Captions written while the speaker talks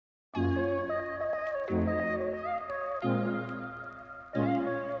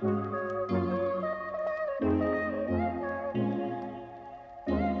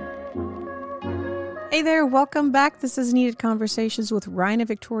Hey there, welcome back. This is Needed Conversations with Ryan and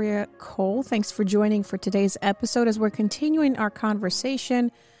Victoria Cole. Thanks for joining for today's episode as we're continuing our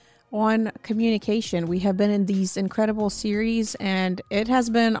conversation on communication. We have been in these incredible series and it has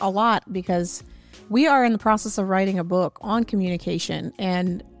been a lot because we are in the process of writing a book on communication.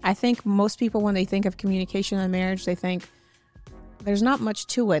 And I think most people, when they think of communication in marriage, they think there's not much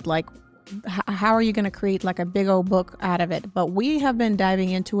to it. Like, how are you going to create like a big old book out of it? But we have been diving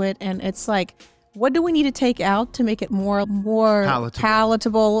into it and it's like, what do we need to take out to make it more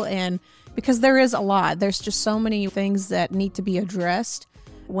palatable? And because there is a lot, there's just so many things that need to be addressed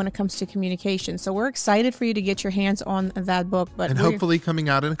when it comes to communication. So we're excited for you to get your hands on that book. And hopefully coming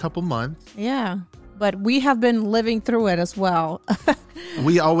out in a couple months. Yeah. But we have been living through it as well.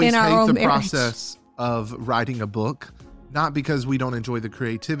 We always hate the process of writing a book, not because we don't enjoy the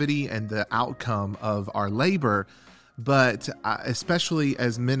creativity and the outcome of our labor, but especially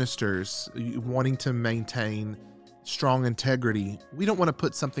as ministers wanting to maintain strong integrity, we don't want to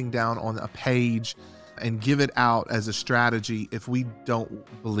put something down on a page and give it out as a strategy if we don't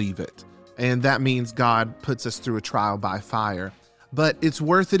believe it. And that means God puts us through a trial by fire. But it's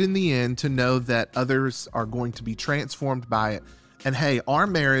worth it in the end to know that others are going to be transformed by it. And hey, our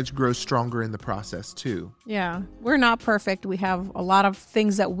marriage grows stronger in the process too. Yeah, we're not perfect. We have a lot of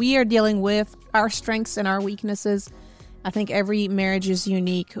things that we are dealing with, our strengths and our weaknesses. I think every marriage is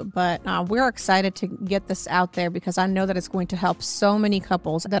unique, but we're excited to get this out there because I know that it's going to help so many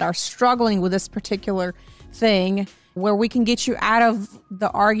couples that are struggling with this particular thing, where we can get you out of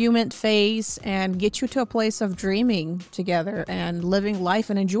the argument phase and get you to a place of dreaming together and living life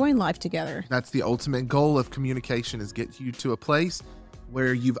and enjoying life together. That's the ultimate goal of communication, is get you to a place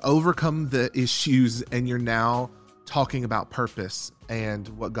where you've overcome the issues and you're now talking about purpose and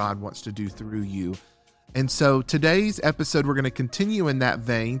what God wants to do through you. And so today's episode, we're going to continue in that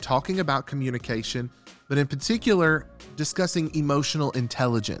vein, talking about communication, but in particular, discussing emotional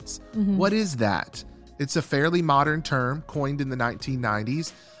intelligence. Mm-hmm. What is that? It's a fairly modern term coined in the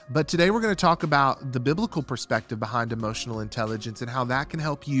 1990s, but today we're going to talk about the biblical perspective behind emotional intelligence and how that can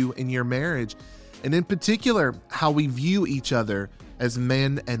help you in your marriage. And in particular, how we view each other as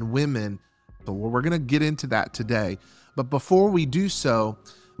men and women. So we're going to get into that today. But before we do so,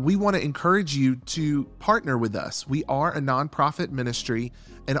 we want to encourage you to partner with us. We are a nonprofit ministry,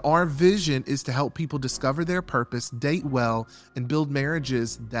 and our vision is to help people discover their purpose, date well, and build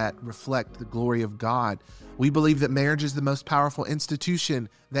marriages that reflect the glory of God. We believe that marriage is the most powerful institution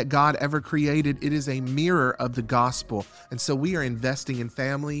that God ever created. It is a mirror of the gospel. And so we are investing in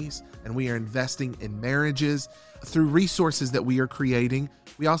families and we are investing in marriages through resources that we are creating.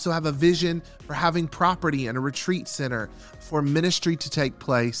 We also have a vision for having property and a retreat center for ministry to take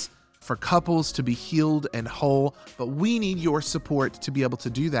place, for couples to be healed and whole, but we need your support to be able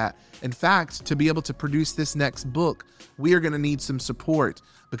to do that. In fact, to be able to produce this next book, we are going to need some support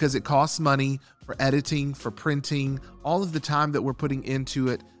because it costs money for editing, for printing, all of the time that we're putting into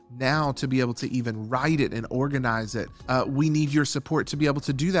it now to be able to even write it and organize it. We need your support to be able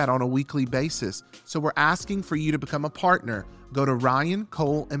to do that on a weekly basis. So we're asking for you to become a partner. Go to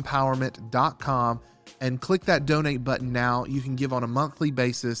RyanColeEmpowerment.com and click that donate button now. You can give on a monthly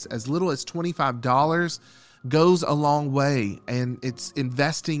basis. As little as $25 goes a long way, and it's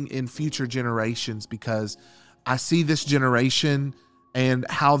investing in future generations because I see this generation and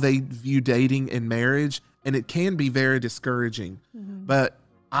how they view dating and marriage, and it can be very discouraging. Mm-hmm. But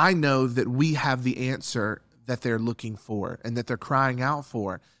I know that we have the answer that they're looking for and that they're crying out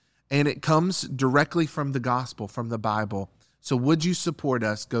for, and it comes directly from the gospel, from the Bible. So would you support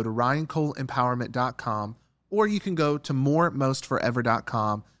us? Go to RyanColeEmpowerment.com, or you can go to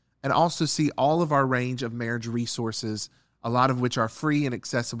moremostforever.com and also see all of our range of marriage resources, a lot of which are free and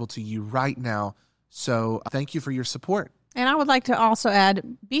accessible to you right now. So thank you for your support. And I would like to also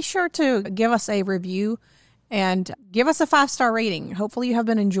add, be sure to give us a review and give us a 5-star rating. Hopefully you have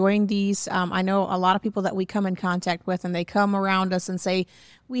been enjoying these. I know a lot of people that we come in contact with and they come around us and say,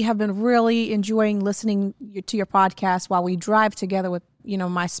 we have been really enjoying listening to your podcast while we drive together with,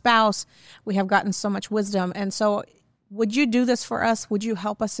 my spouse. We have gotten so much wisdom. And so would you do this for us? Would you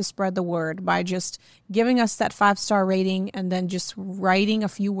help us to spread the word by just giving us that 5-star rating and then just writing a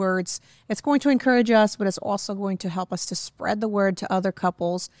few words? It's going to encourage us, but it's also going to help us to spread the word to other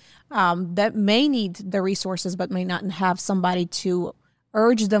couples that may need the resources, but may not have somebody to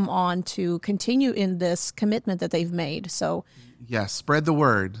urge them on to continue in this commitment that they've made. So, yes, spread the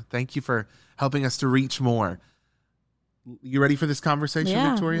word. Thank you for helping us to reach more. You ready for this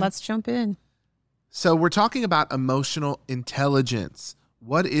conversation, Victoria? Yeah, let's jump in. So we're talking about emotional intelligence.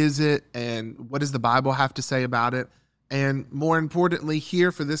 What is it, and what does the Bible have to say about it? And more importantly,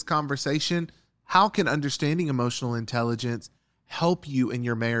 here for this conversation, how can understanding emotional intelligence help you in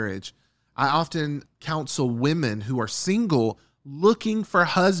your marriage? I often counsel women who are single looking for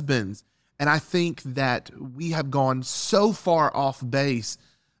husbands. And I think that we have gone so far off base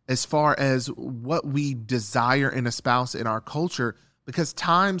as far as what we desire in a spouse in our culture, because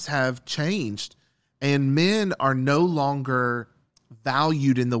times have changed and men are no longer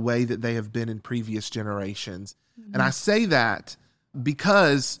valued in the way that they have been in previous generations. Mm-hmm. And I say that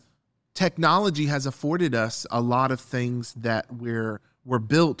because technology has afforded us a lot of things that were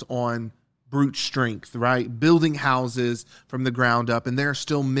built on brute strength, right? Building houses from the ground up. And there are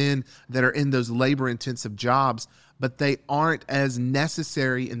still men that are in those labor-intensive jobs, but they aren't as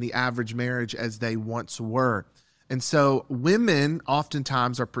necessary in the average marriage as they once were. And so women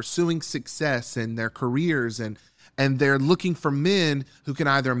oftentimes are pursuing success in their careers, and they're looking for men who can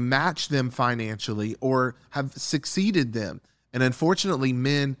either match them financially or have succeeded them. And unfortunately,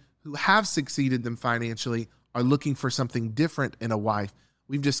 men who have succeeded them financially are looking for something different in a wife.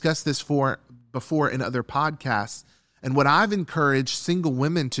 We've discussed this before in other podcasts. And what I've encouraged single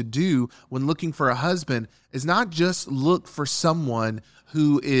women to do when looking for a husband is not just look for someone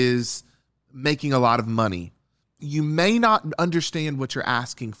who is making a lot of money. You may not understand what you're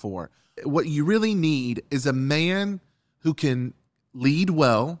asking for. What you really need is a man who can lead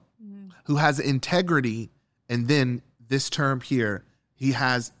well, who has integrity, and then this term here, he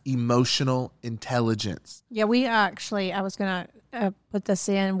has emotional intelligence. Yeah, we actually, I was going to put this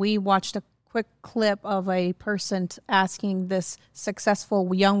in. We watched a quick clip of a person asking this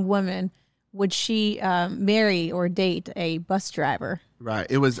successful young woman, would she marry or date a bus driver? Right.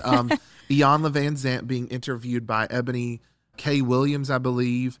 It was Iyanla Vanzant being interviewed by Ebony K. Williams, I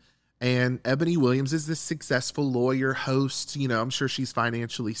believe. And Ebony Williams is this successful lawyer, host. I'm sure she's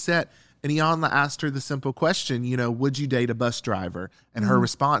financially set. And Iyanla asked her the simple question, would you date a bus driver? And her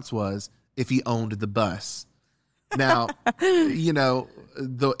response was, if he owned the bus. Now,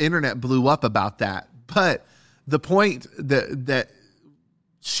 the internet blew up about that. But the point that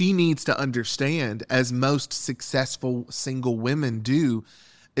she needs to understand, as most successful single women do,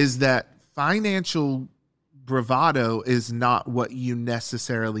 is that financial bravado is not what you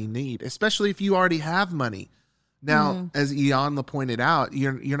necessarily need, especially if you already have money. Now, as Iyanla pointed out,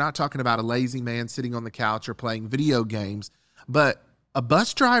 you're not talking about a lazy man sitting on the couch or playing video games, but a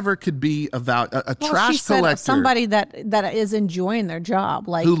bus driver could be about a trash collector. Somebody that is enjoying their job,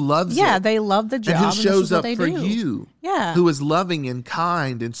 like who loves it. Yeah, they love the job, and who shows up for do. you. Yeah, who is loving and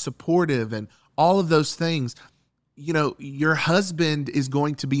kind and supportive and all of those things. Your husband is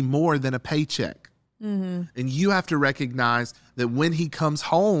going to be more than a paycheck, and you have to recognize that when he comes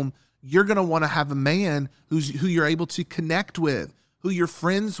home, you're going to want to have a man who you're able to connect with, who you're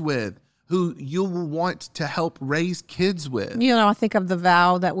friends with, who you will want to help raise kids with. I think of the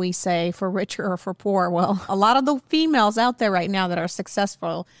vow that we say, for richer or for poor. Well, a lot of the females out there right now that are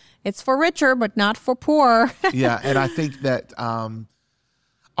successful, it's for richer, but not for poor. Yeah, and I think that our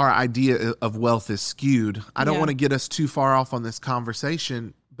idea of wealth is skewed. I don't want to get us too far off on this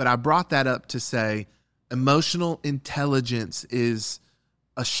conversation, but I brought that up to say emotional intelligence is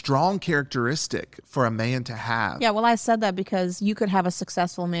a strong characteristic for a man to have. Yeah, well, I said that because you could have a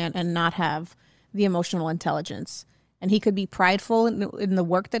successful man and not have the emotional intelligence. And he could be prideful in the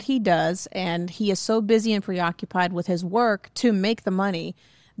work that he does, and he is so busy and preoccupied with his work to make the money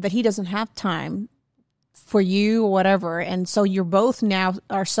that he doesn't have time for you or whatever. And so you're both now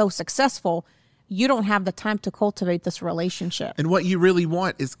are so successful, you don't have the time to cultivate this relationship. And what you really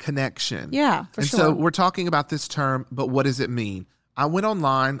want is connection. Yeah, for sure. And so we're talking about this term, but what does it mean? I went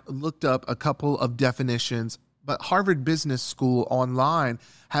online, looked up a couple of definitions, but Harvard Business School online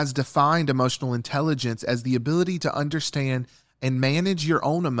has defined emotional intelligence as the ability to understand and manage your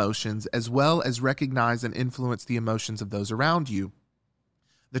own emotions, as well as recognize and influence the emotions of those around you.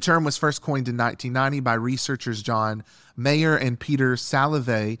 The term was first coined in 1990 by researchers John Mayer and Peter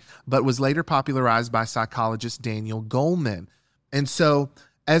Salovey, but was later popularized by psychologist Daniel Goleman. And so,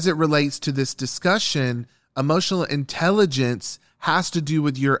 as it relates to this discussion, emotional intelligence has to do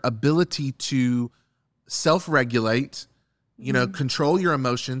with your ability to self-regulate, control your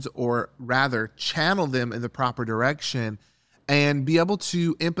emotions, or rather channel them in the proper direction, and be able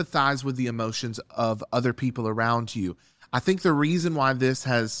to empathize with the emotions of other people around you. I think the reason why this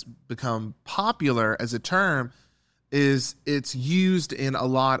has become popular as a term is it's used in a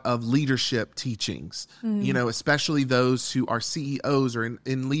lot of leadership teachings, especially those who are CEOs or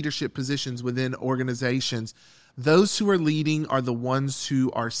in leadership positions within organizations. Those who are leading are the ones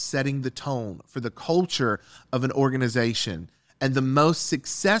who are setting the tone for the culture of an organization. And the most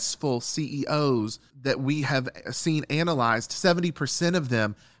successful CEOs that we have seen analyzed, 70% of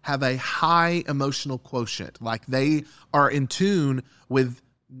them have a high emotional quotient. Like they are in tune with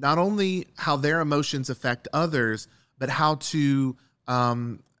not only how their emotions affect others, but how to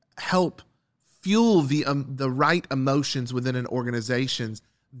help fuel the right emotions within an organization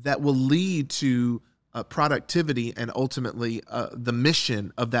that will lead to productivity and ultimately the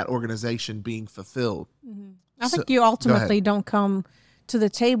mission of that organization being fulfilled. Mm-hmm. I think you ultimately don't come to the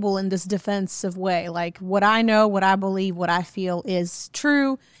table in this defensive way. Like what I know, what I believe, what I feel is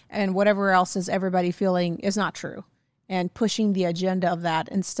true, and whatever else is everybody feeling is not true. And pushing the agenda of that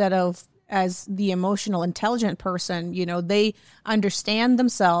instead of as the emotional, intelligent person, they understand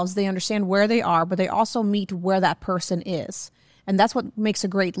themselves, they understand where they are, but they also meet where that person is. And that's what makes a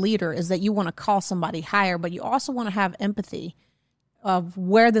great leader is that you want to call somebody higher, but you also want to have empathy of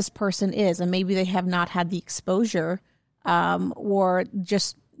where this person is. And maybe they have not had the exposure or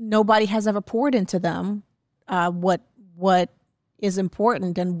just nobody has ever poured into them what is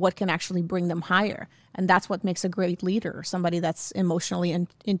important and what can actually bring them higher. And that's what makes a great leader, somebody that's emotionally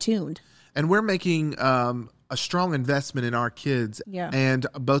in tuned. And we're making a strong investment in our kids. Yeah. And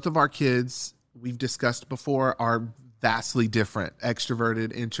both of our kids, we've discussed before, are vastly different,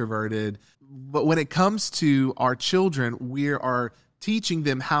 extroverted, introverted. But when it comes to our children, we are teaching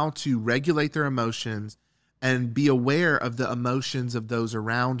them how to regulate their emotions and be aware of the emotions of those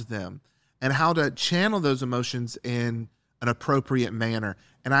around them and how to channel those emotions in an appropriate manner.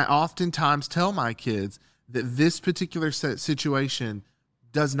 And I oftentimes tell my kids that this particular situation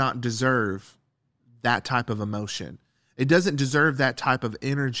does not deserve that type of emotion. It doesn't deserve that type of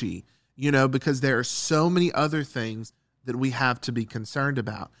energy, because there are so many other things that we have to be concerned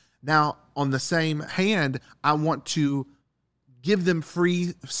about. Now, on the same hand, I want to give them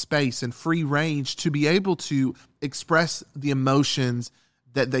free space and free range to be able to express the emotions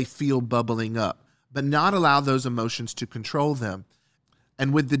that they feel bubbling up, but not allow those emotions to control them.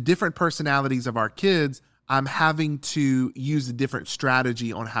 And with the different personalities of our kids, I'm having to use a different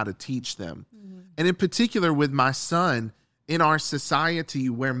strategy on how to teach them. Mm-hmm. And in particular with my son, in our society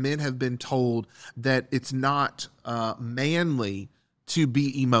where men have been told that it's not manly to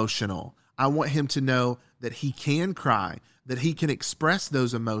be emotional, I want him to know that he can cry, that he can express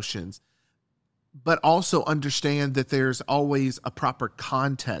those emotions, but also understand that there's always a proper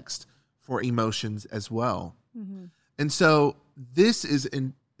context for emotions as well. Mm-hmm. And so this is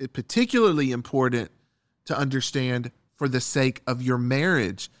particularly important to understand for the sake of your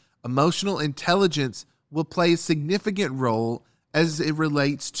marriage. Emotional intelligence will play a significant role as it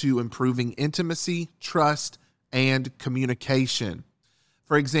relates to improving intimacy, trust, and communication.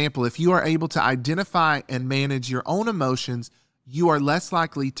 For example, if you are able to identify and manage your own emotions, you are less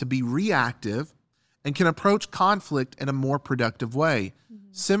likely to be reactive and can approach conflict in a more productive way. Mm-hmm.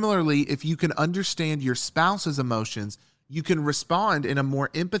 Similarly, if you can understand your spouse's emotions, you can respond in a more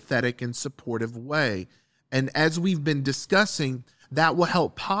empathetic and supportive way. And as we've been discussing, that will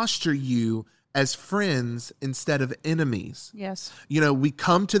help posture you as friends instead of enemies. Yes. We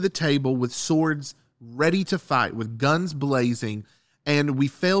come to the table with swords ready to fight, with guns blazing, and we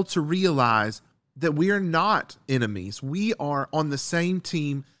fail to realize that we are not enemies. We are on the same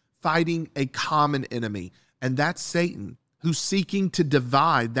team fighting a common enemy, and that's Satan, who's seeking to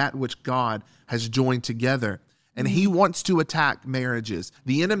divide that which God has joined together. And he wants to attack marriages.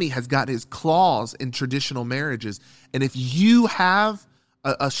 The enemy has got his claws in traditional marriages. And if you have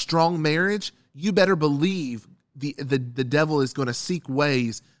a strong marriage, you better believe the devil is going to seek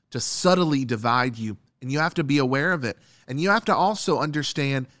ways to subtly divide you. And you have to be aware of it. And you have to also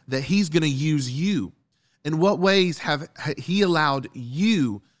understand that he's going to use you. In what ways have he allowed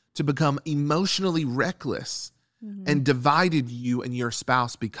you to become emotionally reckless and divided you and your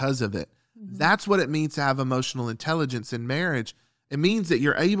spouse because of it? That's what it means to have emotional intelligence in marriage. It means that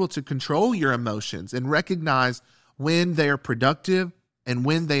you're able to control your emotions and recognize when they are productive and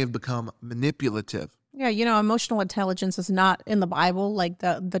when they have become manipulative. Yeah, emotional intelligence is not in the Bible, like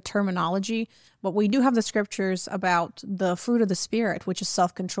the terminology, but we do have the scriptures about the fruit of the Spirit, which is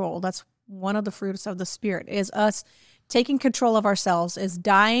self-control. That's one of the fruits of the Spirit, is us taking control of ourselves, is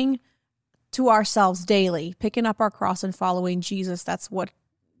dying to ourselves daily, picking up our cross and following Jesus. That's what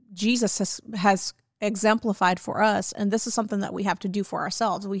Jesus has exemplified for us. And this is something that we have to do for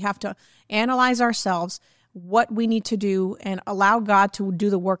ourselves. We have to analyze ourselves, what we need to do, and allow God to do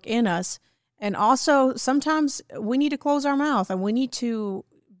the work in us. And also, sometimes we need to close our mouth and we need to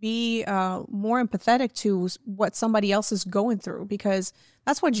be more empathetic to what somebody else is going through, because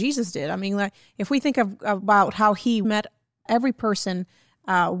that's what Jesus did. I mean, like, if we think about how he met every person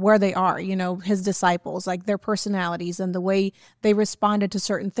where they are, his disciples, like their personalities and the way they responded to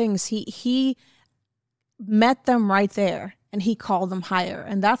certain things. He met them right there and he called them higher.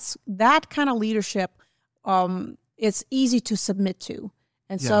 And that kind of leadership, it's easy to submit to.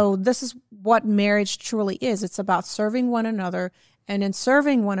 And so this is what marriage truly is. It's about serving one another. And in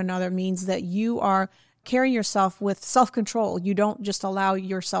serving one another means that you are carrying yourself with self-control. You don't just allow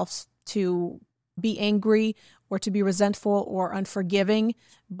yourself to be angry or to be resentful or unforgiving,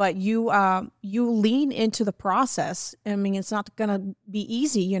 but you lean into the process. I mean, it's not going to be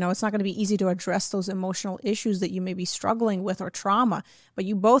easy. It's not going to be easy to address those emotional issues that you may be struggling with or trauma, but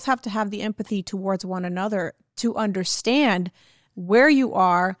you both have to have the empathy towards one another to understand where you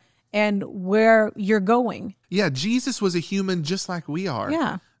are and where you're going. Yeah, Jesus was a human just like we are.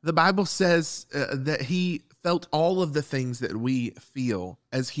 Yeah. The Bible says that he felt all of the things that we feel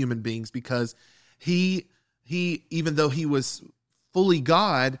as human beings because he, even though he was fully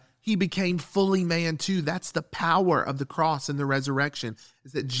God, he became fully man too. That's the power of the cross and the resurrection,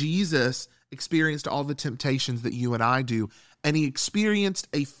 is that Jesus experienced all the temptations that you and I do. And he experienced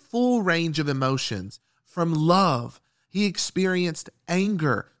a full range of emotions from love. He experienced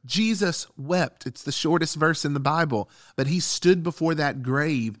anger. Jesus wept. It's the shortest verse in the Bible, but he stood before that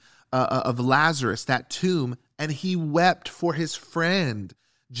grave of Lazarus, that tomb, and he wept for his friend.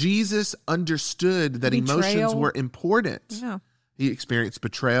 Jesus understood that emotions were important. Yeah. He experienced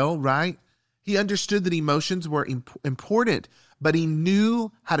betrayal, right? He understood that emotions were important, but he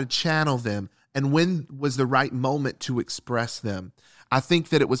knew how to channel them and when was the right moment to express them. I think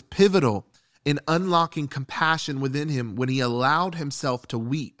that it was pivotal in unlocking compassion within him when he allowed himself to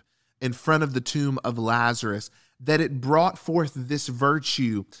weep in front of the tomb of Lazarus, that it brought forth this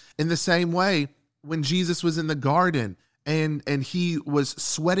virtue. In the same way, when Jesus was in the garden and he was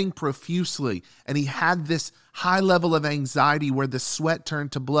sweating profusely and he had this high level of anxiety where the sweat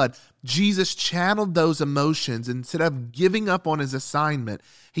turned to blood, Jesus channeled those emotions. Instead of giving up on his assignment,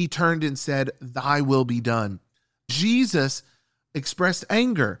 he turned and said, "Thy will be done." Jesus expressed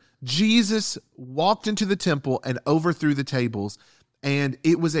anger. Jesus walked into the temple and overthrew the tables, and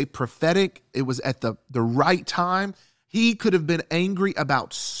it was a prophetic, it was at the right time. He could have been angry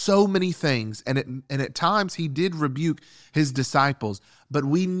about so many things, and at times he did rebuke his disciples, but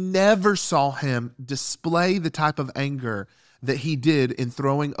we never saw him display the type of anger that he did in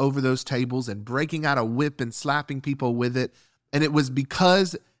throwing over those tables and breaking out a whip and slapping people with it. And it was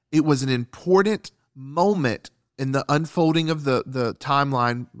because it was an important moment in the unfolding of the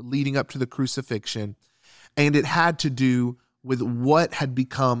timeline leading up to the crucifixion, and it had to do with what had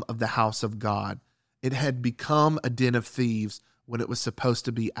become of the house of God. It had become a den of thieves when it was supposed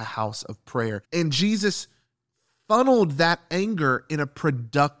to be a house of prayer. And Jesus funneled that anger in a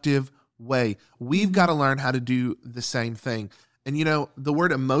productive way. We've got to learn how to do the same thing. And the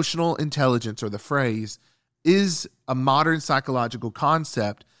word emotional intelligence, or the phrase, is a modern psychological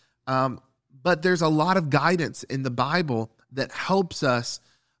concept, but there's a lot of guidance in the Bible that helps us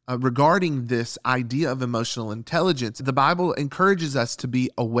regarding this idea of emotional intelligence. The Bible encourages us to be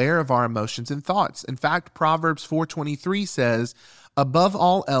aware of our emotions and thoughts. In fact, Proverbs 4:23 says, "Above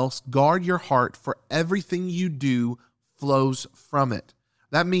all else, guard your heart, for everything you do flows from it."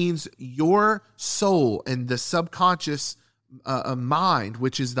 That means your soul and the subconscious mind,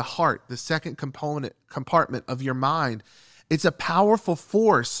 which is the heart, the second compartment of your mind, it's a powerful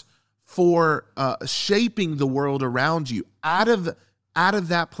force for shaping the world around you. Out of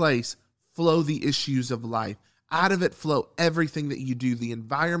that place flow the issues of life. Out of it flow everything that you do. The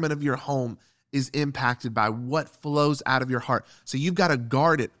environment of your home is impacted by what flows out of your heart. So you've got to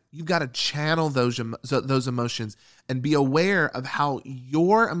guard it. You've got to channel those emotions and be aware of how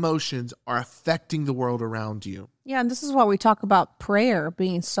your emotions are affecting the world around you. Yeah, and this is why we talk about prayer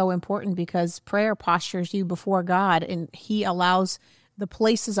being so important, because prayer postures you before God, and he allows the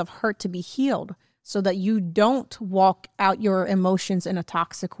places of hurt to be healed so that you don't walk out your emotions in a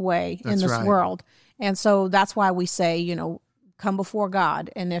toxic way in this world. And so that's why we say, come before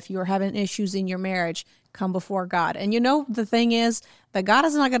God. And if you're having issues in your marriage, come before God. And the thing is that God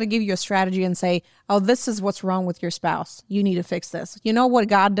is not going to give you a strategy and say, "Oh, this is what's wrong with your spouse. You need to fix this." You know what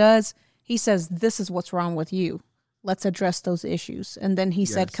God does? He says, "This is what's wrong with you. Let's address those issues." And then he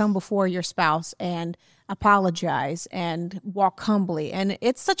said, "Come before your spouse and apologize and walk humbly." And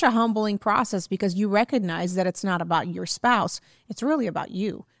it's such a humbling process because you recognize that it's not about your spouse. It's really about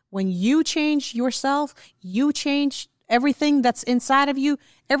you. When you change yourself, you change everything that's inside of you.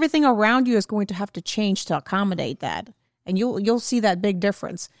 Everything around you is going to have to change to accommodate that. And you'll see that big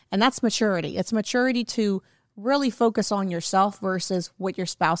difference. And that's maturity. It's maturity to really focus on yourself versus what your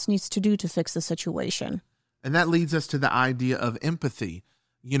spouse needs to do to fix the situation. And that leads us to the idea of empathy.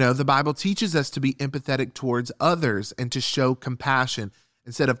 You know, the Bible teaches us to be empathetic towards others and to show compassion.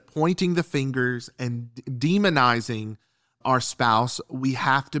 Instead of pointing the fingers and demonizing our spouse, we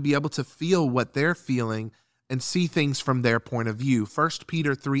have to be able to feel what they're feeling and see things from their point of view. 1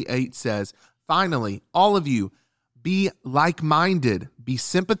 Peter 3:8 says, "Finally, all of you, be like-minded, be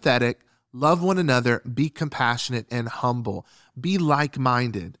sympathetic, love one another, be compassionate and humble." Be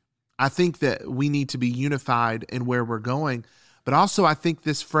like-minded. I think that we need to be unified in where we're going, but also I think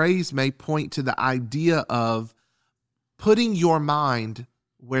this phrase may point to the idea of putting your mind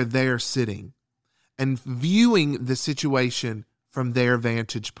where they're sitting and viewing the situation from their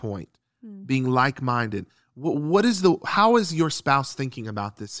vantage point, being like-minded. How is your spouse thinking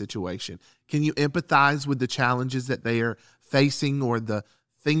about this situation? Can you empathize with the challenges that they are facing or the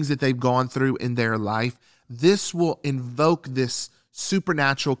things that they've gone through in their life? This will invoke this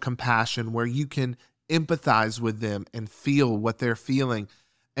supernatural compassion where you can empathize with them and feel what they're feeling.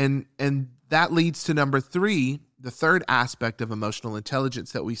 And that leads to number 3, the third aspect of emotional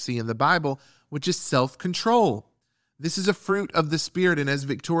intelligence that we see in the Bible, which is self-control. This is a fruit of the Spirit. And as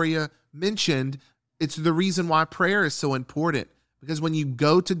Victoria mentioned, it's the reason why prayer is so important. Because when you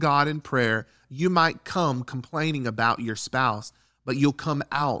go to God in prayer, you might come complaining about your spouse, but you'll come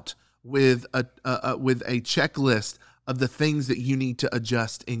out with a checklist of the things that you need to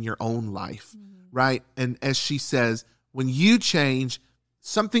adjust in your own life, right? And as she says, when you change,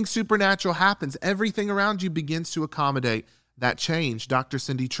 something supernatural happens. Everything around you begins to accommodate that change. Dr.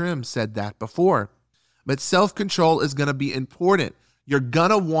 Cindy Trim said that before. But self-control is going to be important. You're going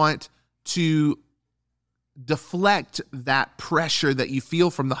to want to deflect that pressure that you feel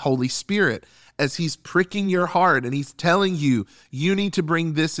from the Holy Spirit as he's pricking your heart and he's telling you, you need to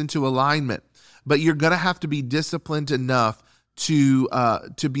bring this into alignment. But you're going to have to be disciplined enough to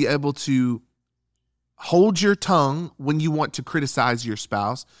be able to hold your tongue when you want to criticize your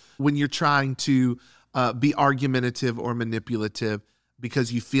spouse, when you're trying to be argumentative or manipulative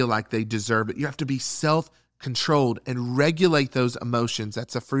because you feel like they deserve it. You have to be self-controlled and regulate those emotions.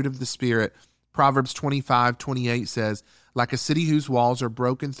 That's a fruit of the Spirit. Proverbs 25:28 says, "Like a city whose walls are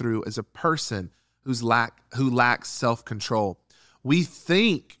broken through is a person who lacks self-control." We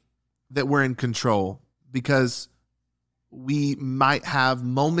think that we're in control because we might have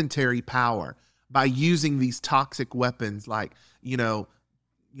momentary power by using these toxic weapons like,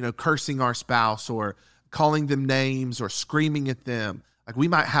 cursing our spouse or calling them names or screaming at them. Like we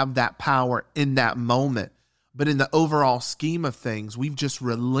might have that power in that moment, but in the overall scheme of things, we've just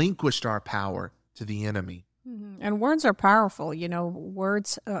relinquished our power to the enemy. And words are powerful.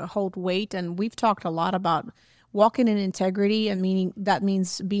 Words hold weight. And we've talked a lot about walking in integrity, and that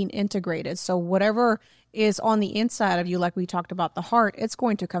means being integrated. So whatever is on the inside of you, like we talked about the heart, it's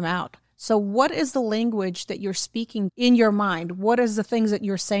going to come out. So what is the language that you're speaking in your mind? What is the things that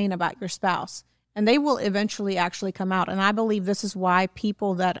you're saying about your spouse? And they will eventually actually come out. And I believe this is why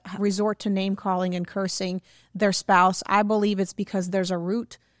people that resort to name calling and cursing their spouse, I believe it's because there's a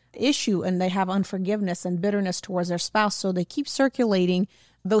root issue and they have unforgiveness and bitterness towards their spouse. So they keep circulating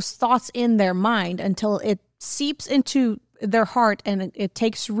those thoughts in their mind until it seeps into their heart and it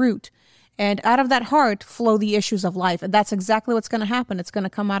takes root. And out of that heart flow the issues of life. And that's exactly what's going to happen. It's going to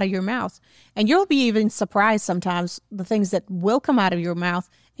come out of your mouth. And you'll be even surprised sometimes the things that will come out of your mouth,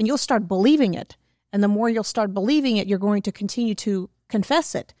 and you'll start believing it. And the more you'll start believing it, you're going to continue to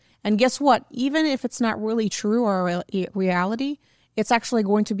confess it. And guess what? Even if it's not really true or a reality, it's actually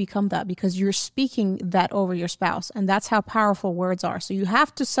going to become that because you're speaking that over your spouse. And that's how powerful words are. So you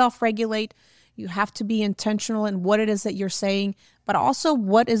have to self-regulate. You have to be intentional in what it is that you're saying, but also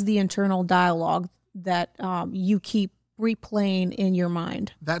what is the internal dialogue that you keep replaying in your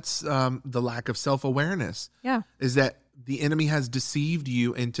mind. That's the lack of self-awareness. Yeah. Is that the enemy has deceived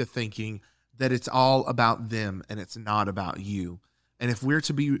you into thinking that it's all about them and it's not about you. And if we're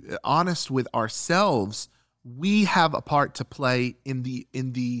to be honest with ourselves, we have a part to play in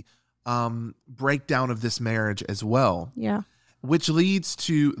the breakdown of this marriage as well. Yeah. Which leads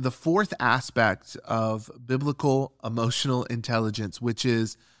to the fourth aspect of biblical emotional intelligence, which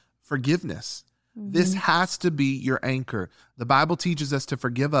is forgiveness. Mm-hmm. This has to be your anchor. The Bible teaches us to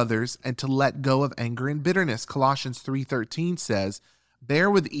forgive others and to let go of anger and bitterness. Colossians 3:13 says, "Bear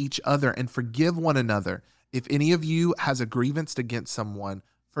with each other and forgive one another. If any of you has a grievance against someone,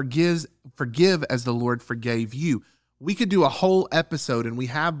 forgive as the Lord forgave you." We could do a whole episode, and we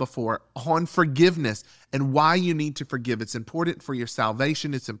have before, on forgiveness and why you need to forgive. It's important for your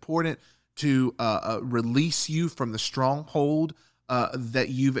salvation. It's important to release you from the stronghold that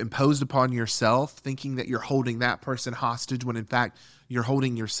you've imposed upon yourself, thinking that you're holding that person hostage when in fact you're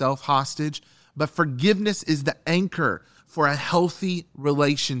holding yourself hostage. But forgiveness is the anchor for a healthy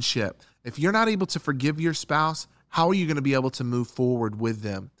relationship. If you're not able to forgive your spouse, how are you going to be able to move forward with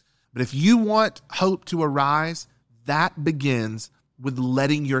them? But if you want hope to arise, that begins with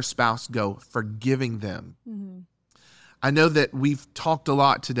letting your spouse go, forgiving them. Mm-hmm. I know that we've talked a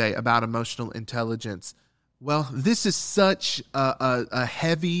lot today about emotional intelligence. Well, this is such a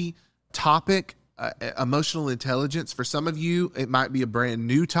heavy topic, emotional intelligence. For some of you, it might be a brand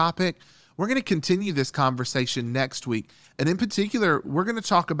new topic. We're going to continue this conversation next week. And in particular, we're going to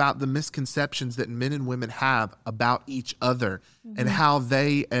talk about the misconceptions that men and women have about each other and how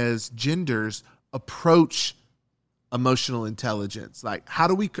they, as genders, approach emotional intelligence. Like, how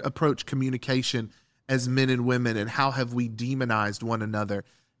do we approach communication as men and women, and how have we demonized one another?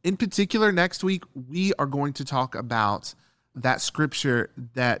 In particular, next week, we are going to talk about that scripture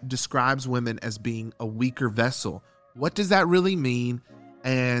that describes women as being a weaker vessel. What does that really mean?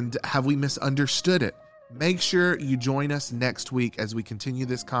 And have we misunderstood it? Make sure you join us next week as we continue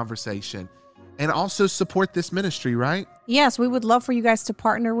this conversation, and also support this ministry, right? Yes, we would love for you guys to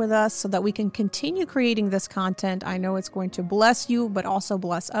partner with us so that we can continue creating this content. I know it's going to bless you, but also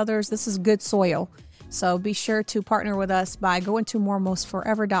bless others. This is good soil. So be sure to partner with us by going to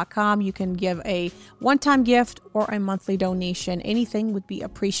moremostforever.com. You can give a one-time gift or a monthly donation. Anything would be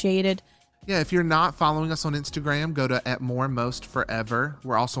appreciated. Yeah, if you're not following us on Instagram, go to @moremostforever.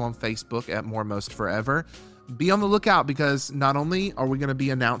 We're also on Facebook @moremostforever. Be on the lookout, because not only are we going to be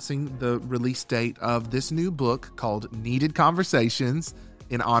announcing the release date of this new book called Needed Conversations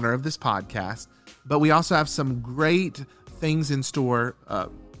in honor of this podcast, but we also have some great things in store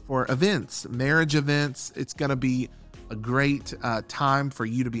for events, marriage events. It's going to be a great time for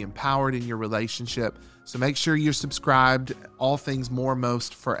you to be empowered in your relationship. So make sure you're subscribed, all things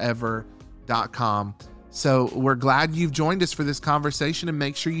moremostforever.com. So we're glad you've joined us for this conversation, and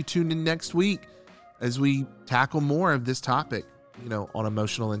make sure you tune in next week as we tackle more of this topic, on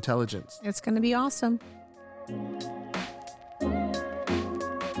emotional intelligence. It's going to be awesome.